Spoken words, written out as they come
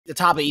the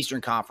top of the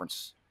Eastern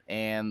Conference,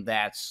 and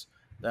that's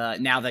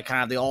now that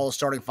kind of all the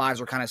starting fives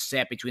are kind of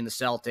set between the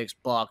Celtics,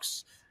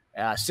 Bucks,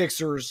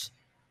 Sixers,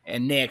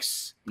 and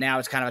Knicks. Now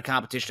it's kind of a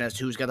competition as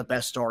to who's got the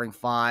best starting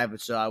five.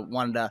 So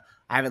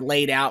I have it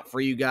laid out for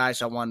you guys.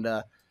 So I wanted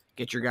to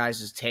get your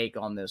guys' take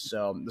on this.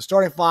 So the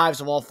starting fives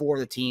of all four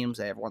of the teams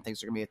that everyone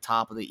thinks are going to be at the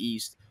top of the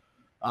East.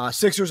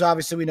 Sixers,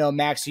 obviously, we know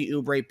Maxey,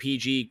 Oubre,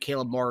 PG,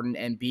 Caleb Martin,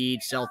 Embiid.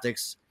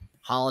 Celtics,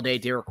 Holiday,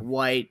 Derek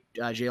White,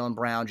 Jaylen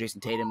Brown, Jason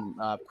Tatum,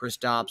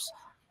 Kristaps.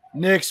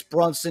 Knicks,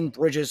 Brunson,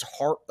 Bridges,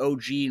 Hart,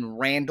 OG, and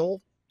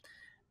Randall.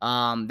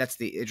 That's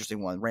the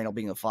interesting one. Randall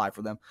being a 5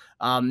 for them.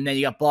 Then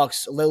you got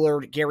Bucks,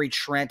 Lillard, Gary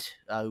Trent,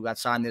 who got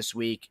signed this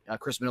week,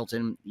 Chris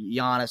Middleton,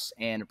 Giannis,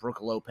 and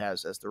Brook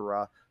Lopez as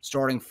their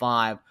starting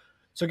 5.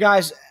 So,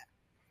 guys,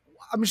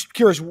 I'm just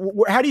curious,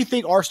 how do you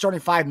think our starting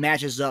 5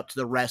 matches up to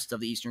the rest of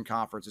the Eastern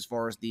Conference as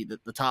far as the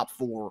top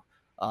 4,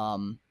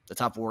 the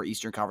top 4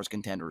 Eastern Conference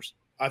contenders?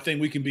 I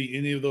think we can beat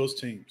any of those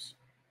teams.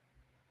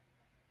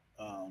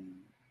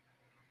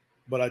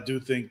 But I do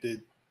think that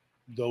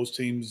those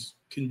teams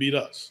can beat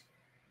us.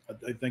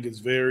 I think it's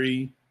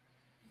very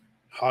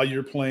how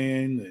you're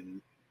playing and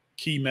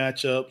key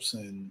matchups,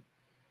 and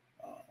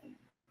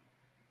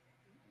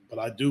but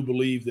I do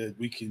believe that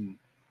we can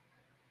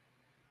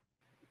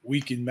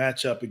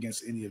match up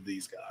against any of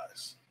these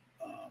guys.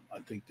 I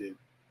think that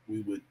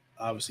we would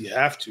obviously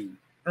have to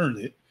earn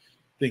it.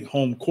 I think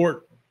home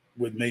court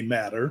may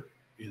matter,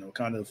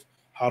 kind of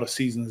how the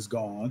season has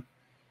gone.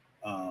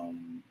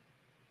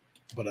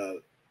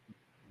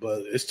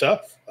 But it's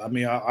tough. I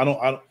mean,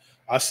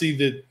 I see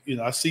that,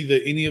 I see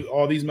that any of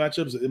all these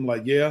matchups, I'm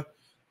like, yeah,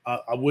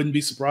 I wouldn't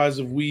be surprised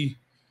if we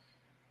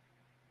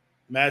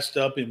matched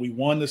up and we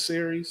won the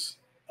series.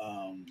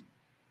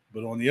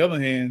 But on the other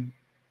hand,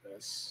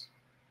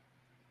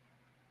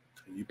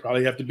 you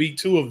probably have to beat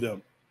 2 of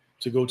them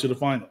to go to the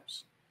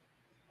finals.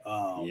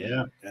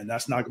 And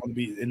that's not going to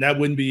be, and that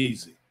wouldn't be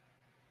easy.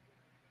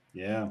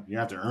 Yeah, you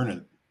have to earn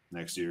it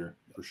next year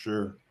for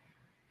sure.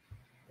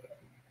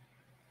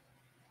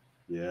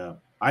 Yeah,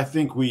 I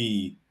think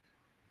we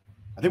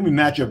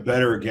match up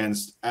better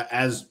against,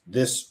 as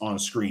this on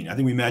screen, I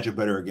think we match up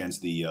better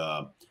against the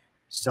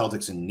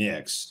Celtics and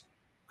Knicks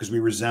because we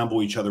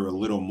resemble each other a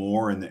little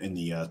more in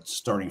the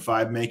starting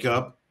 5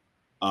 makeup.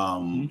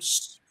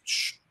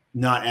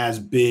 Not as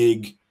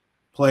big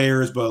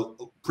players, but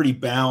pretty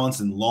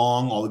balanced and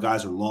long. All the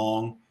guys are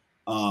long.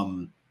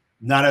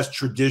 Not as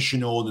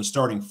traditional in the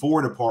starting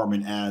 4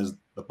 department as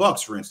the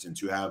Bucks, for instance,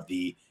 who have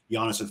the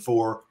Giannis at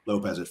 4,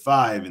 Lopez at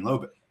 5, and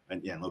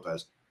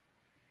Lopez.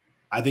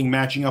 I think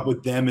matching up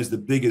with them is the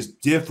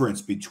biggest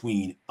difference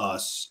between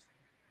us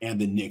and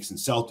the Knicks and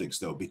Celtics,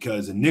 though,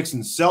 because the Knicks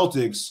and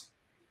Celtics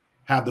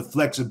have the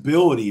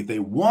flexibility, if they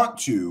want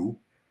to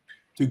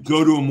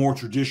go to a more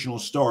traditional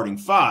starting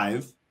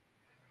 5,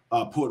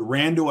 put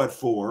Randall at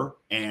 4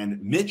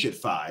 and Mitch at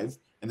 5,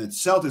 and then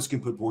Celtics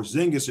can put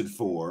Porzingis at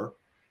 4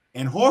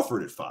 and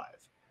Horford at 5.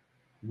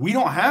 We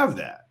don't have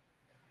that.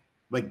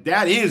 Like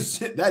that is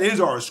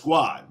our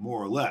squad,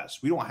 more or less.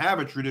 We don't have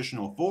a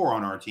traditional 4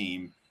 on our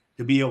team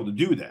to be able to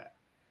do that.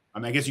 I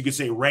mean, I guess you could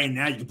say right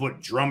now you could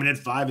put Drummond at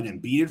 5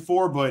 and Embiid at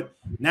 4, but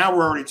now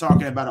we're already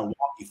talking about a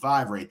wonky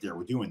 5 right there.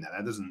 We're doing that.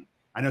 That doesn't.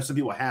 I know some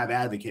people have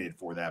advocated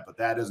for that, but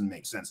that doesn't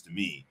make sense to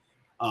me.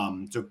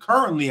 So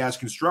currently, as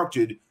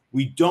constructed,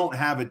 we don't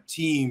have a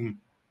team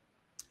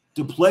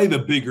to play the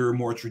bigger,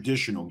 more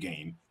traditional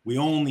game. We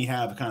only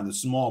have kind of the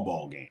small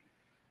ball game.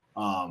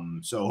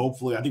 So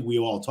hopefully, I think we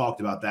all talked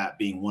about that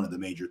being one of the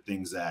major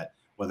things that,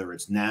 whether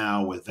it's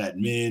now with Vet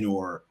Min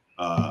or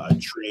a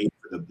trade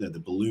for the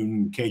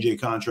balloon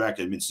KJ contract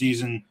at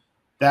midseason,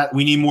 that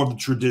we need more of the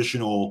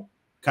traditional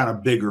kind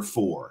of bigger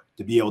 4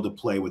 to be able to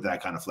play with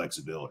that kind of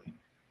flexibility.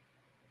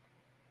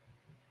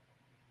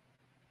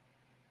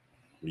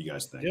 What do you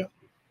guys think?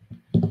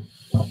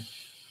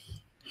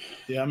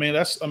 Yeah. I mean,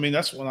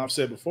 that's what I've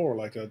said before.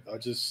 Like, I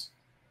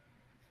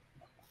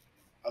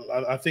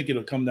think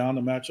it'll come down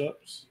to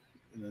matchups.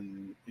 And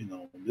then,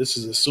 this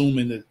is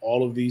assuming that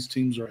all of these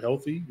teams are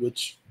healthy,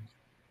 which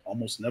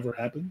almost never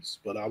happens.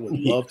 But I would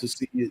love to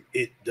see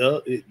it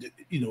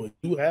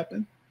do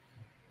happen.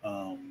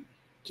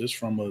 Just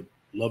from a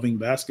loving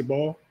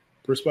basketball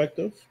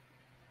perspective.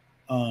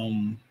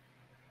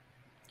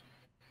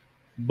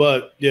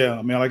 But yeah,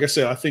 I mean, like I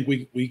said, I think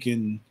we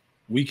can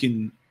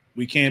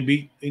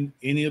beat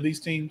any of these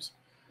teams,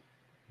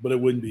 but it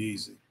wouldn't be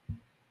easy.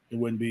 It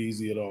wouldn't be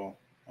easy at all.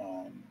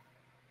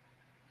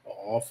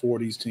 All 4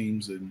 of these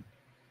teams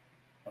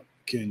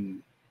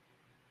can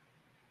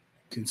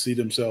see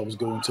themselves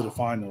going to the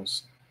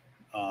finals,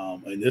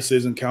 and this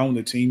isn't counting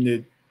the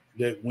team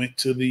that went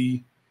to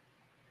the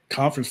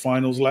conference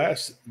finals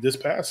this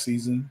past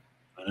season.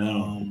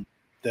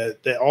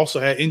 That also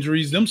had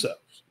injuries themselves.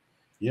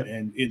 Yep.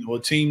 And a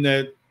team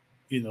that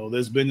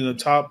that's been in the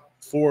top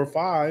 4 or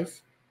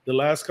 5 the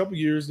last couple of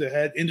years that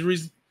had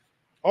injuries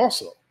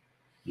also.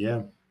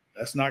 Yeah.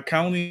 That's not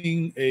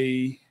counting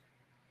a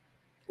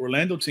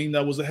Orlando team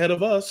that was ahead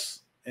of us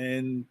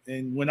and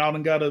went out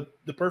and got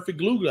the perfect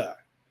glue guy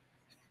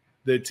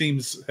that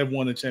teams have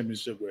won a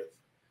championship with.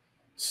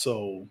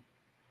 So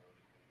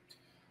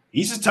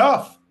East is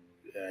tough.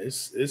 yeah,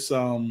 it's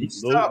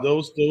tough.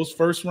 those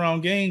first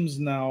round games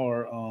now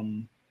are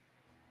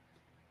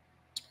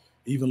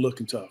even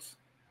looking tough.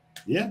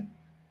 Yeah.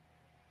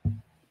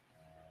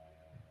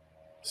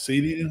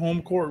 Seeding in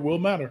home court will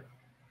matter.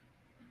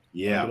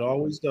 Yeah. Like it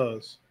always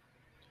does.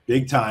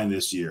 Big time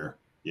this year.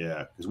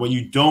 Yeah. Because what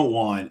you don't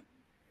want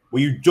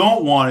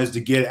is to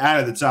get out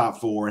of the top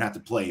 4 and have to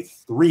play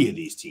 3 of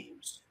these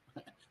teams.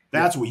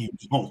 That's what you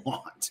don't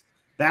want.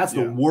 That's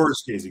the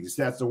worst case.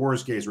 That's the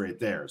worst case right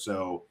there.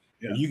 So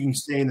if you can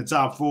stay in the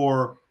top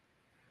 4,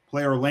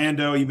 play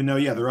Orlando, even though,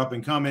 they're up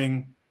and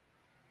coming,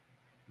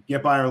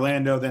 get by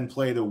Orlando, then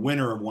play the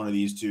winner of one of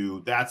these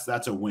 2.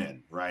 That's a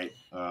win, right?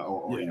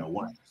 Or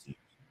one of these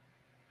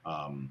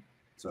teams.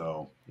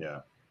 So, yeah.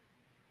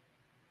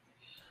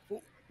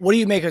 What do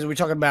you make as we're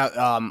talking about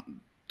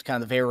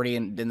kind of the variety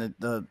and then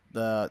the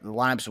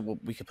lineups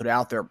we could put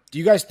out there? Do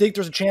you guys think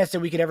there's a chance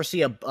that we could ever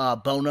see a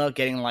Bona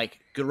getting like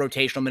good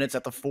rotational minutes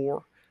at the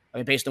 4? I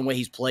mean, based on the way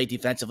he's played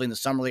defensively in the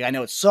summer league. I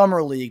know it's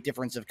summer league,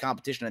 difference of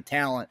competition and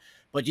talent,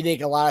 but do you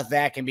think a lot of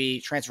that can be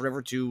transferred over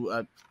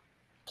to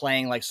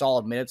playing like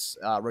solid minutes,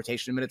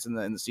 rotation minutes in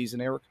the season,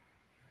 Eric?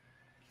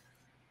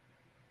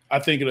 I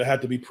think it'll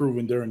have to be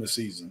proven during the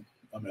season.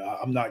 I mean,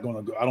 I'm not going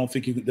to go. I don't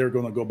think they're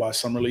going to go by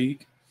summer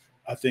league.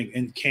 I think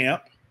in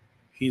camp,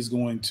 he's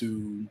going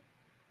to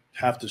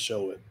have to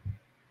show it.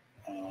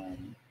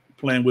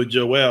 Playing with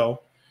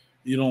Joel,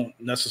 you don't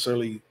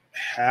necessarily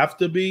have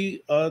to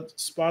be a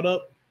spot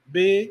up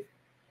big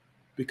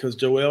because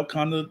Joel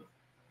kind of,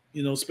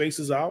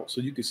 spaces out. So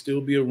you could still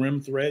be a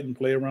rim threat and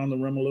play around the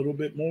rim a little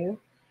bit more.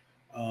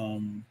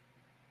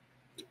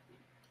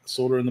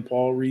 Sort of in the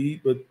Paul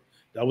Reed, but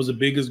that was the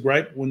biggest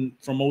gripe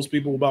from most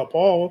people about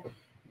Paul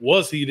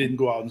was he didn't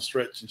go out and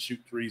stretch and shoot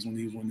threes when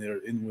he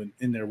was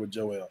in there with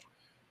Joel.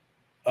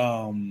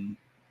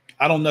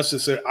 I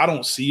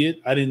don't see it.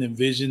 I didn't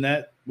envision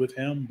that with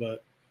him,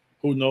 but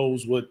who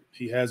knows what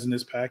he has in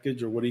his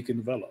package or what he can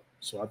develop.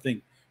 So I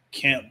think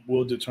camp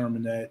will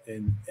determine that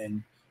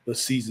and the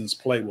season's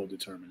play will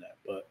determine that.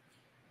 But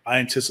I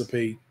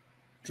anticipate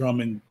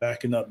Drummond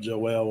backing up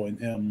Joel and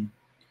him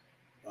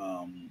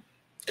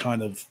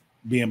kind of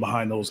being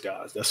behind those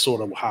guys. That's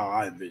sort of how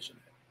I envision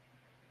it.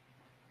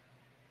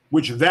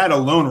 Which that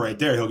alone right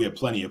there, he'll get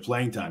plenty of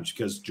playing time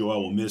because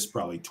Joel will miss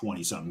probably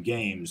 20-something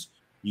games.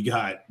 You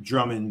got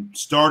Drummond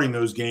starting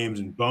those games,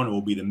 and Bona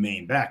will be the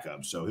main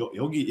backup. So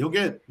he'll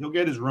get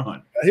his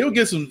run. He'll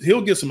get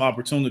some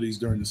opportunities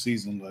during the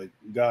season, like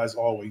guys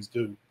always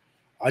do.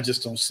 I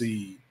just don't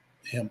see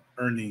him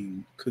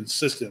earning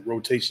consistent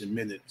rotation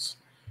minutes.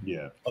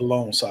 Yeah,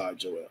 alongside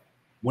Joel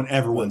when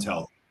everyone's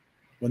healthy.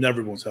 When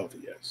everyone's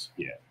healthy, yes.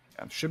 Yeah,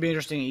 should be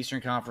interesting Eastern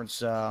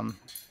Conference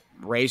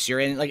race here,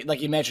 and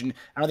like you mentioned,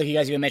 I don't think you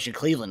guys even mentioned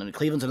Cleveland. I mean,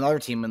 Cleveland's another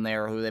team in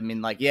there who, I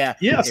mean, like, I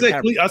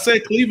said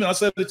Cleveland. I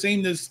said the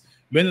team that's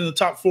been in the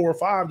top 4 or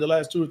 5 the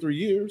last 2 or 3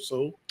 years.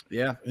 So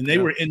yeah, and they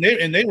were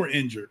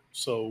injured.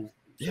 So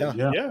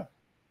yeah.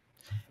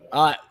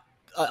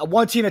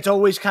 One team that's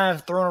always kind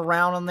of thrown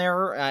around in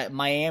there,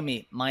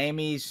 Miami.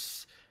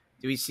 Miami's.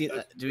 Do we see?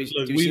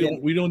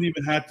 We don't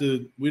even have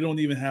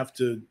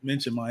to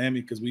mention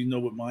Miami because we know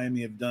what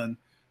Miami have done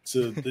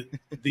to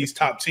these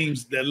top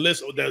teams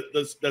that's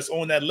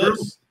on that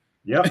list.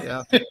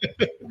 Yeah.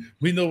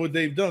 We know what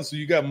they've done. So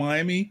you got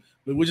Miami,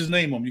 but we'll just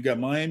name them. You got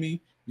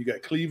Miami, you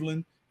got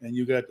Cleveland, and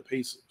you got the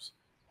Pacers,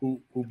 who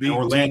beat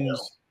Orlando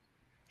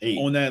teams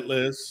on that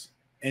list.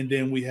 And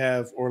then we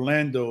have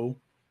Orlando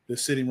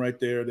that's sitting right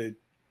there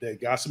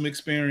that got some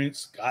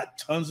experience, got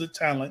tons of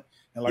talent.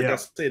 And like I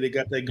said, they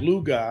got that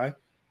glue guy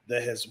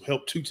that has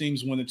helped 2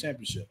 teams win the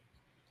championship.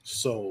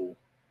 So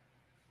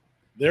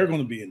they're going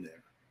to be in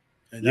there.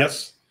 And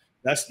that's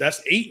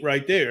 8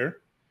 right there.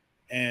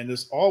 And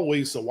there's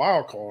always a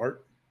wild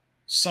card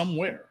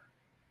somewhere.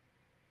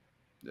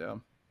 Yeah.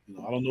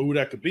 I don't know who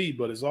that could be,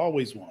 but it's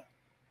always one.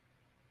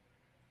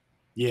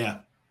 Yeah.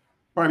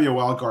 Probably a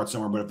wild card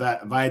somewhere,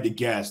 but if I had to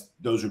guess,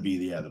 those would be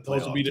the playoff.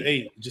 Those would be the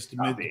 8, just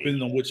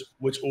depending on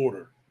which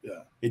order.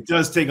 Yeah. It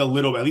does take a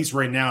little, at least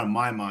right now in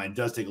my mind,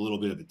 does take a little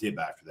bit of a dip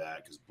after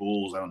that because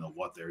Bulls, I don't know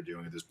what they're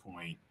doing at this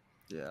point.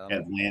 Yeah.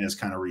 Atlanta's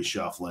kind of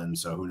reshuffling,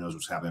 so who knows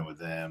what's happening with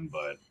them.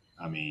 But,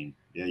 I mean,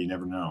 you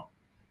never know.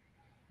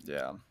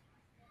 Yeah.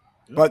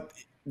 But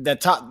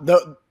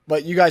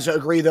but you guys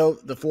agree, though,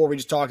 the 4 we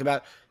just talked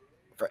about,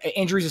 for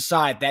injuries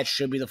aside, that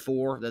should be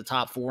the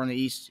top 4 in the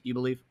East, you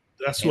believe?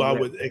 That's who I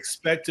would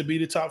expect to be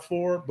the top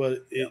 4,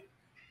 but it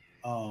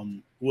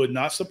would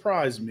not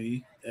surprise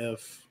me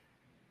if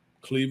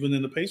Cleveland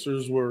and the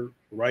Pacers were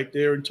right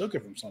there and took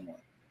it from someone.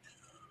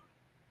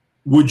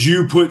 Would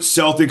you put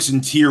Celtics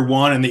in tier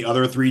 1 and the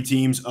other 3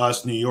 teams,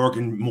 us, New York,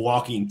 and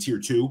Milwaukee in tier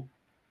 2?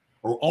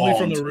 Or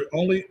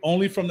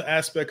only from the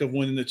aspect of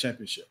winning the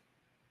championship.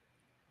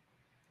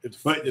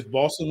 If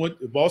Boston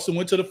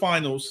went to the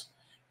finals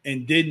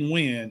and didn't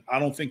win, I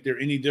don't think they're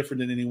any different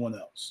than anyone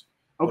else.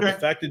 Okay. But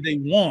the fact that they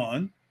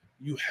won,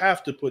 you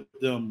have to put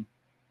them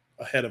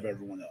ahead of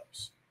everyone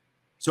else.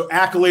 So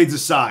accolades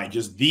aside,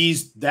 just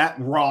that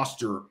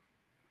roster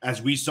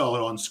as we saw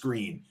it on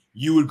screen,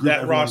 you would group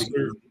that everyone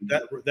roster.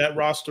 That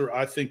roster,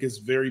 I think, is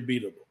very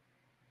beatable.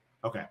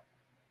 Okay.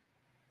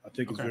 I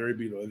think it's very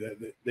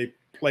beatable. They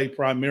play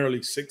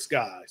primarily 6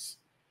 guys,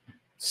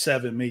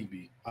 7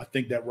 maybe. I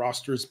think that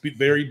roster is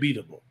very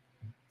beatable.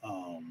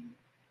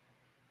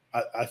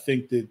 I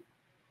think that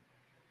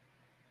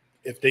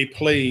if they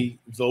play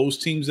those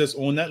teams that's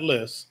on that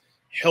list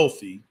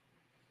healthy,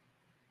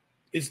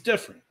 it's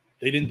different.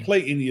 They didn't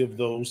play any of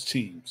those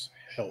teams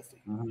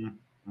healthy.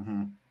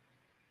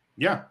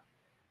 Yeah,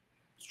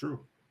 it's true.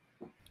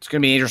 It's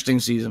gonna be an interesting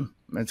season.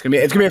 It's gonna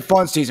be a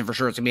fun season for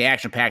sure. It's gonna be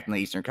action packed in the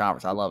Eastern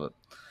Conference. I love it.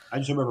 I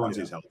just hope everyone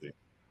stays healthy.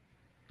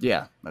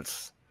 Yeah,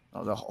 that's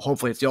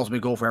hopefully it's the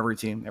ultimate goal for every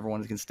team.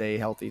 Everyone can stay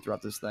healthy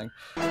throughout this thing.